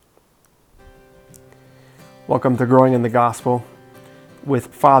Welcome to Growing in the Gospel with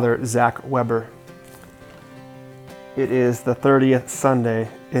Father Zach Weber. It is the 30th Sunday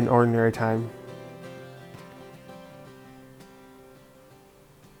in Ordinary Time.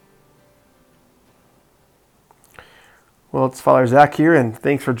 Well, it's Father Zach here, and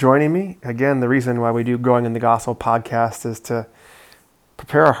thanks for joining me. Again, the reason why we do Growing in the Gospel podcast is to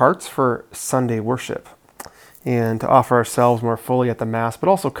prepare our hearts for Sunday worship and to offer ourselves more fully at the Mass, but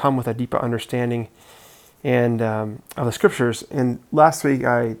also come with a deeper understanding and of the Scriptures. And last week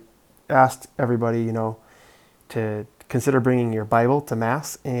I asked everybody, to consider bringing your Bible to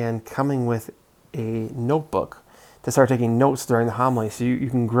Mass and coming with a notebook to start taking notes during the homily so you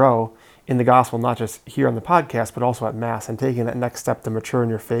can grow in the gospel, not just here on the podcast, but also at Mass, and taking that next step to mature in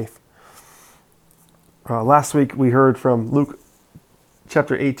your faith. Last week we heard from Luke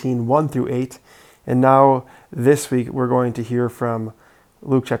chapter 18, 1 through 8, and now this week we're going to hear from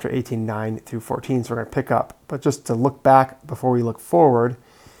Luke chapter 18, 9 through 14, so we're going to pick up. But just to look back before we look forward,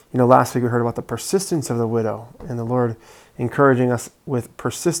 last week we heard about the persistence of the widow, and the Lord encouraging us with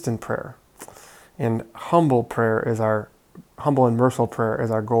persistent prayer. And humble and merciful prayer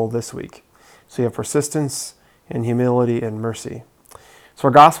is our goal this week. So you have persistence and humility and mercy. So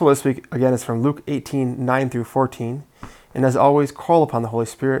our gospel this week, again, is from Luke 18, 9 through 14. And as always, call upon the Holy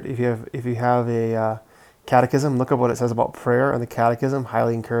Spirit. If you have a catechism, look up what it says about prayer in the catechism.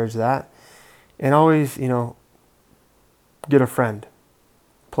 Highly encourage that. And always, get a friend.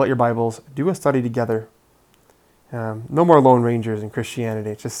 Pull out your Bibles. Do a study together. No more Lone Rangers in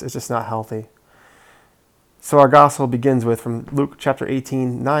Christianity. It's just not healthy. So our gospel begins with, from Luke chapter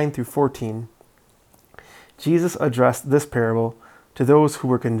 18, 9 through 14. Jesus addressed this parable to those who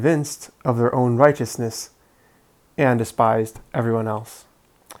were convinced of their own righteousness and despised everyone else.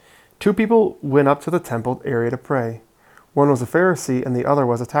 Two people went up to the temple area to pray. One was a Pharisee and the other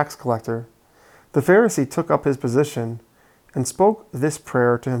was a tax collector. The Pharisee took up his position and spoke this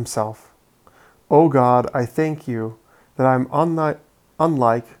prayer to himself. "O God, I thank you that I'm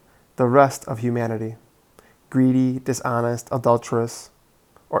unlike the rest of humanity, greedy, dishonest, adulterous,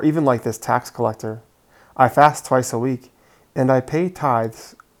 or even like this tax collector. I fast twice a week, and I pay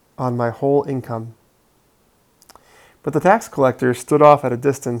tithes on my whole income." But the tax collector stood off at a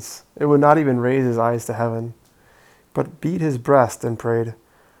distance. It would not even raise his eyes to heaven, but beat his breast and prayed,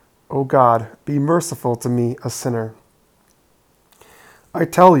 "O God, be merciful to me, a sinner." I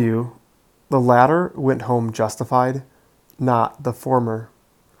tell you, the latter went home justified, not the former.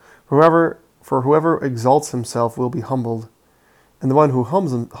 For whoever exalts himself will be humbled, and the one who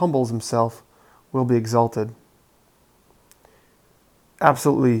humbles himself will be exalted.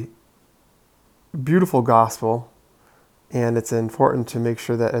 Absolutely beautiful gospel. And it's important to make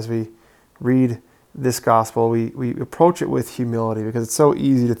sure that as we read this gospel, we approach it with humility, because it's so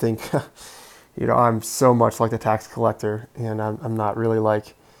easy to think, I'm so much like the tax collector, and I'm not really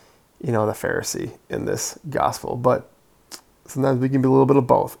like, the Pharisee in this gospel. But sometimes we can be a little bit of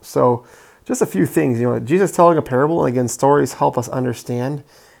both. So just a few things, Jesus telling a parable, and again, stories help us understand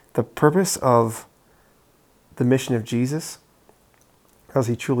the purpose of the mission of Jesus, as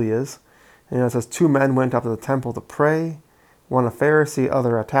he truly is. And it says, two men went up to the temple to pray, one a Pharisee,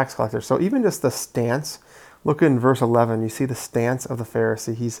 other a tax collector. So even just the stance, look in verse 11, you see the stance of the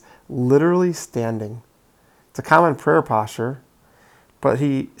Pharisee. He's literally standing. It's a common prayer posture, but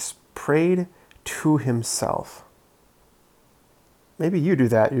he prayed to himself. Maybe you do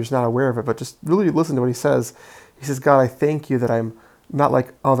that, you're just not aware of it, but just really listen to what he says. He says, "God, I thank you that I'm not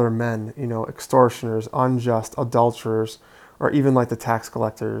like other men, extortioners, unjust, adulterers, or even like the tax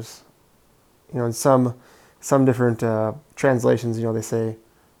collectors." In some different translations, they say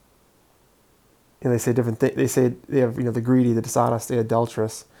different things. They say they have, the greedy, the dishonest, the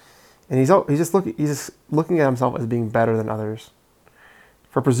adulterous, and he's just looking at himself as being better than others,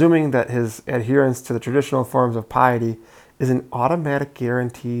 for presuming that his adherence to the traditional forms of piety is an automatic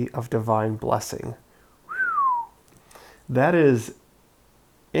guarantee of divine blessing. That is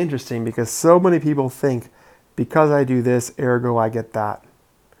interesting, because so many people think, because I do this, ergo I get that.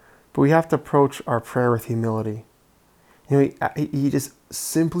 But we have to approach our prayer with humility. He just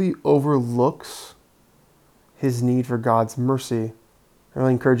simply overlooks his need for God's mercy. I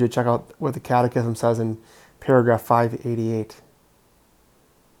really encourage you to check out what the Catechism says in paragraph 588.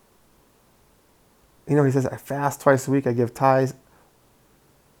 He says, "I fast twice a week, I give tithes."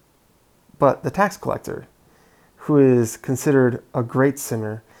 But the tax collector, who is considered a great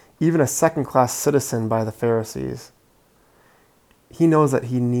sinner, even a second-class citizen by the Pharisees, he knows that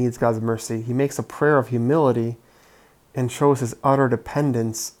he needs God's mercy. He makes a prayer of humility and shows his utter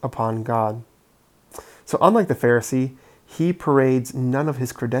dependence upon God. So unlike the Pharisee, he parades none of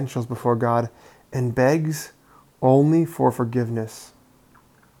his credentials before God and begs only for forgiveness.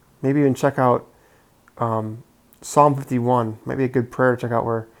 Maybe even check out Psalm 51. Might be a good prayer to check out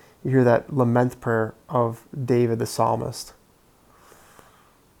where you hear that lament prayer of David the psalmist.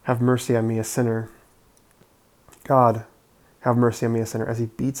 Have mercy on me, a sinner. God, have mercy on me, a sinner, as he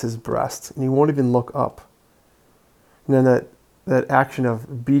beats his breast, and he won't even look up. And then that action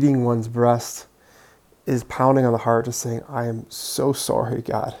of beating one's breast is pounding on the heart, just saying, I am so sorry,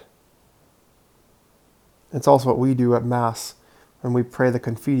 God. It's also what we do at Mass when we pray the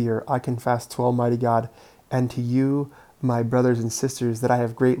Confiteor. I confess to Almighty God and to you, my brothers and sisters, that I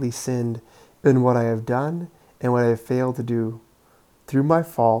have greatly sinned in what I have done and what I have failed to do, through my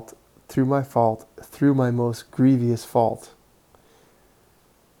fault, through my most grievous fault.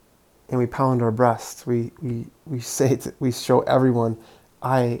 And we pound our breasts. We say it, we show everyone,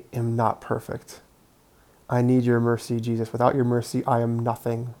 I am not perfect. I need your mercy, Jesus. Without your mercy, I am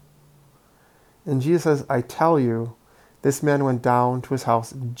nothing. And Jesus says, I tell you, this man went down to his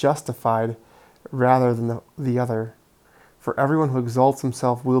house justified rather than the other. For everyone who exalts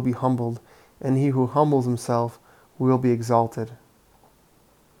himself will be humbled, and he who humbles himself will be exalted.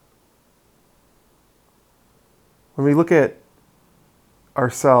 When we look at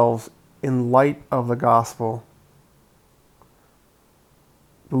ourselves in light of the gospel,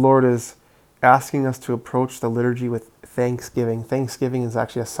 the Lord is asking us to approach the liturgy with thanksgiving. Thanksgiving is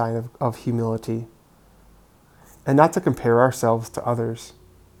actually a sign of humility. And not to compare ourselves to others.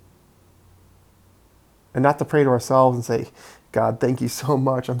 And not to pray to ourselves and say, God, thank you so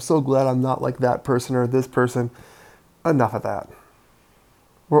much. I'm so glad I'm not like that person or this person. Enough of that.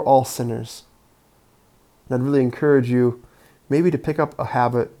 We're all sinners. And I'd really encourage you maybe to pick up a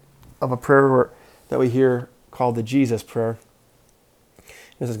habit of a prayer that we hear called the Jesus prayer.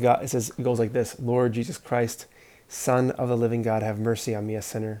 It goes like this: Lord Jesus Christ, Son of the living God, have mercy on me, a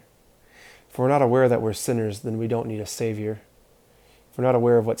sinner. If we're not aware that we're sinners, then we don't need a Savior. If we're not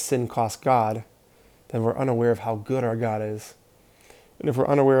aware of what sin costs God, then we're unaware of how good our God is. And if we're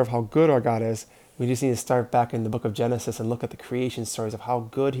unaware of how good our God is, we just need to start back in the book of Genesis and look at the creation stories of how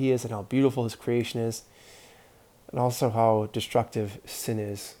good he is and how beautiful his creation is, and also how destructive sin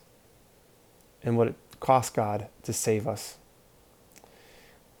is and what it costs God to save us.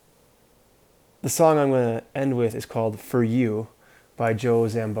 The song I'm going to end with is called For You by Joe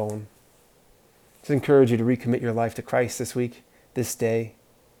Zambone. To encourage you to recommit your life to Christ this week, this day.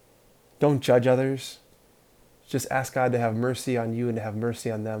 Don't judge others. Just ask God to have mercy on you and to have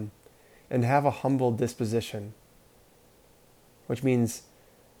mercy on them. And have a humble disposition, which means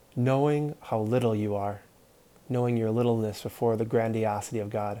knowing how little you are, knowing your littleness before the grandiosity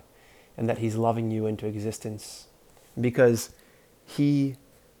of God, and that he's loving you into existence. Because he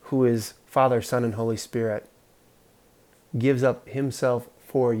who is Father, Son, and Holy Spirit gives up himself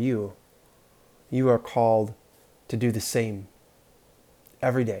for you. You are called to do the same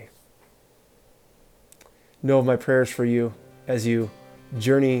every day. Know of my prayers for you as you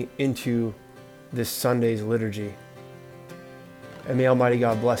journey into this Sunday's liturgy. And may Almighty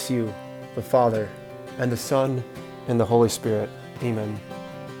God bless you, the Father, and the Son, and the Holy Spirit. Amen.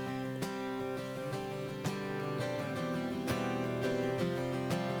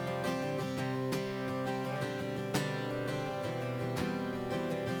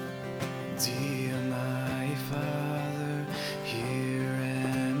 Dear my Father, here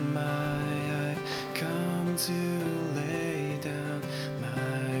am I come to lay down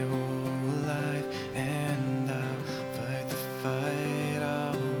my whole life, and I'll fight the fight,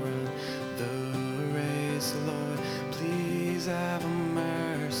 I'll run the race, Lord, please have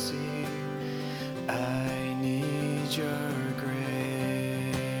mercy, I need your grace,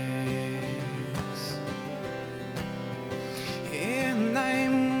 and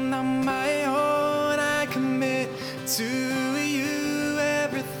I'm not my own, I commit to you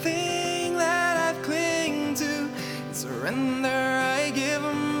everything that I've clinged to. In surrender, I give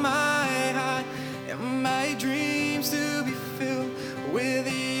my heart and my dreams to be filled with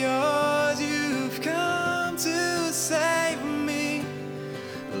yours. You've come to save me,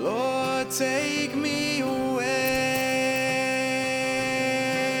 Lord, take